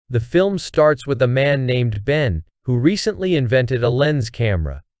The film starts with a man named Ben, who recently invented a lens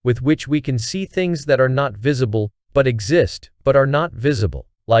camera, with which we can see things that are not visible, but exist, but are not visible,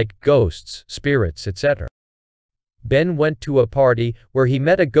 like ghosts, spirits, etc. Ben went to a party where he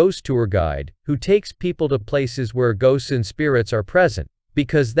met a ghost tour guide who takes people to places where ghosts and spirits are present,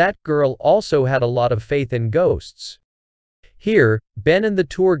 because that girl also had a lot of faith in ghosts. Here, Ben and the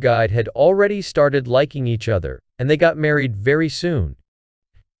tour guide had already started liking each other, and they got married very soon.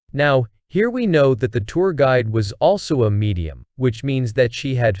 Now, here we know that the tour guide was also a medium, which means that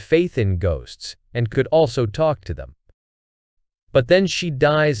she had faith in ghosts, and could also talk to them. But then she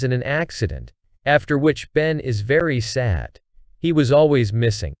dies in an accident, after which Ben is very sad. He was always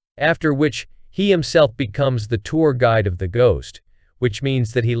missing, after which he himself becomes the tour guide of the ghost, which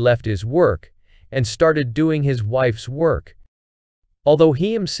means that he left his work, and started doing his wife's work, although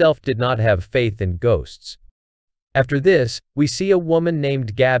he himself did not have faith in ghosts. After this, we see a woman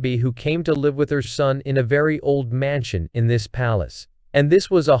named Gabby who came to live with her son in a very old mansion in this palace, and this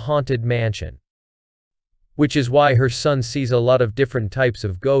was a haunted mansion. Which is why her son sees a lot of different types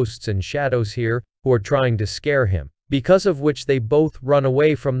of ghosts and shadows here who are trying to scare him, because of which they both run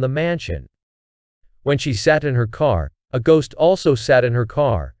away from the mansion. When she sat in her car, a ghost also sat in her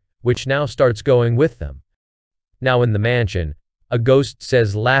car, which now starts going with them. Now in the mansion, a ghost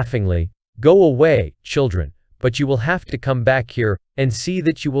says laughingly, "Go away, children, but you will have to come back here and see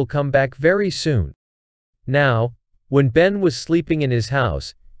that you will come back very soon." Now, when Ben was sleeping in his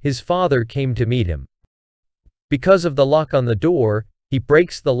house, his father came to meet him. Because of the lock on the door, he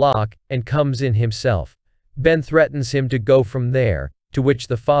breaks the lock and comes in himself. Ben threatens him to go from there, to which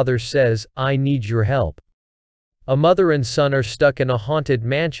the father says, "I need your help. A mother and son are stuck in a haunted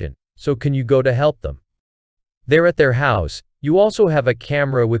mansion, so can you go to help them?" There at their house, you also have a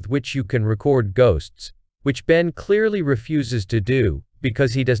camera with which you can record ghosts, which Ben clearly refuses to do,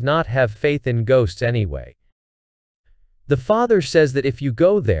 because he does not have faith in ghosts anyway. The father says that if you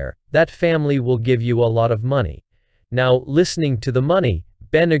go there, that family will give you a lot of money. Now, listening to the money,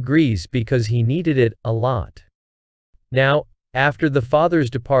 Ben agrees because he needed it a lot. Now, after the father's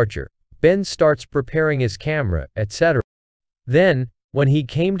departure, Ben starts preparing his camera, etc. Then, when he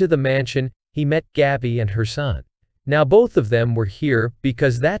came to the mansion, he met Gabby and her son. Now both of them were here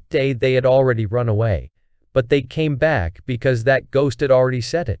because that day they had already run away, but they came back because that ghost had already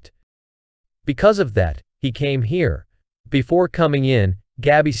said it. Because of that, he came here. Before coming in,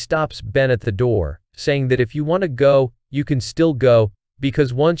 Gabby stops Ben at the door, saying that if you want to go, you can still go,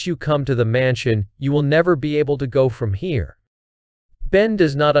 because once you come to the mansion, you will never be able to go from here. Ben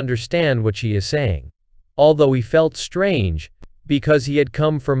does not understand what she is saying, although he felt strange, because he had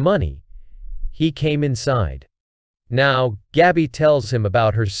come for money. He came inside. Now, Gabby tells him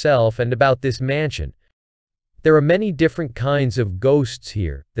about herself and about this mansion. There are many different kinds of ghosts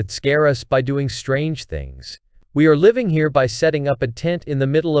here that scare us by doing strange things. We are living here by setting up a tent in the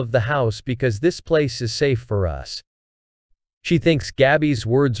middle of the house because this place is safe for us. She thinks Gabby's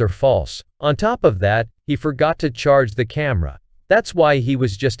words are false. On top of that, he forgot to charge the camera. That's why he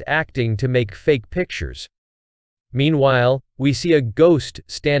was just acting to make fake pictures. Meanwhile, we see a ghost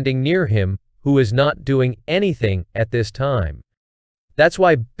standing near him who is not doing anything at this time. That's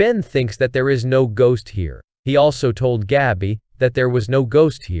why Ben thinks that there is no ghost here. He also told Gabby that there was no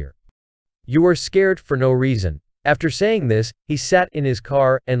ghost here. You are scared for no reason. After saying this, he sat in his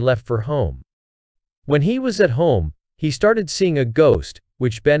car and left for home. When he was at home, he started seeing a ghost,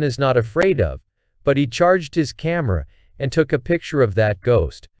 which Ben is not afraid of, but he charged his camera and took a picture of that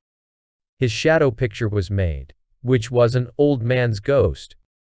ghost. His shadow picture was made, which was an old man's ghost.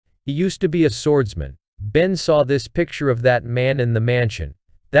 He used to be a swordsman. Ben saw this picture of that man in the mansion.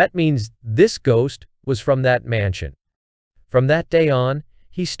 That means this ghost was from that mansion. From that day on,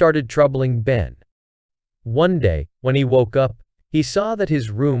 he started troubling Ben. One day, when he woke up, he saw that his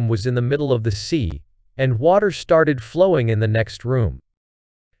room was in the middle of the sea, and water started flowing in the next room.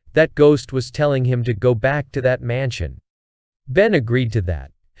 That ghost was telling him to go back to that mansion. Ben agreed to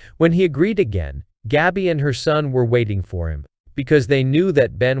that. When he agreed again, Gabby and her son were waiting for him, because they knew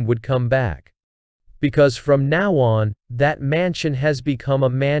that Ben would come back. Because from now on, that mansion has become a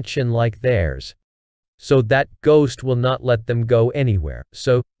mansion like theirs. So that ghost will not let them go anywhere.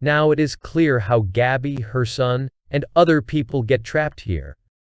 So, now it is clear how Gabby, her son, and other people get trapped here.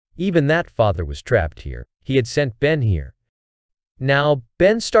 Even that father was trapped here. He had sent Ben here. Now,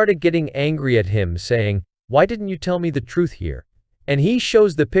 Ben started getting angry at him, saying, "Why didn't you tell me the truth here?" And he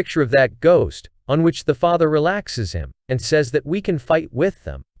shows the picture of that ghost, on which the father relaxes him, and says that we can fight with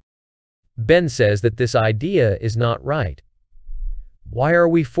them. Ben says that this idea is not right. Why are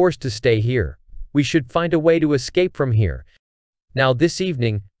we forced to stay here? We should find a way to escape from here. Now this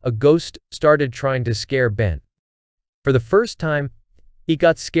evening, a ghost started trying to scare Ben. For the first time, he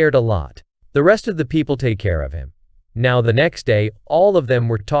got scared a lot. The rest of the people take care of him. Now the next day, all of them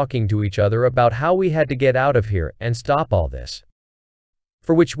were talking to each other about how we had to get out of here and stop all this.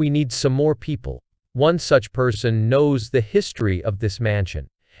 For which we need some more people. One such person knows the history of this mansion,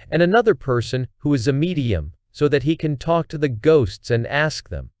 and another person who is a medium, so that he can talk to the ghosts and ask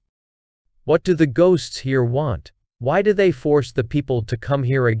them, what do the ghosts here want? Why do they force the people to come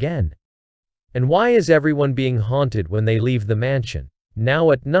here again? And why is everyone being haunted when they leave the mansion? Now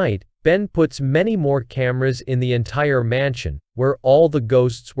at night, Ben puts many more cameras in the entire mansion, where all the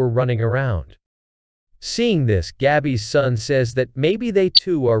ghosts were running around. Seeing this, Gabby's son says that maybe they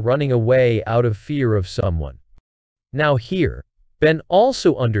too are running away out of fear of someone. Now here, Ben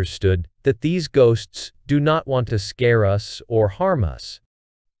also understood that these ghosts do not want to scare us or harm us.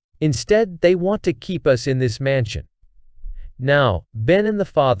 Instead, they want to keep us in this mansion. Now, Ben and the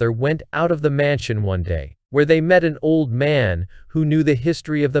father went out of the mansion one day, where they met an old man who knew the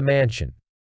history of the mansion.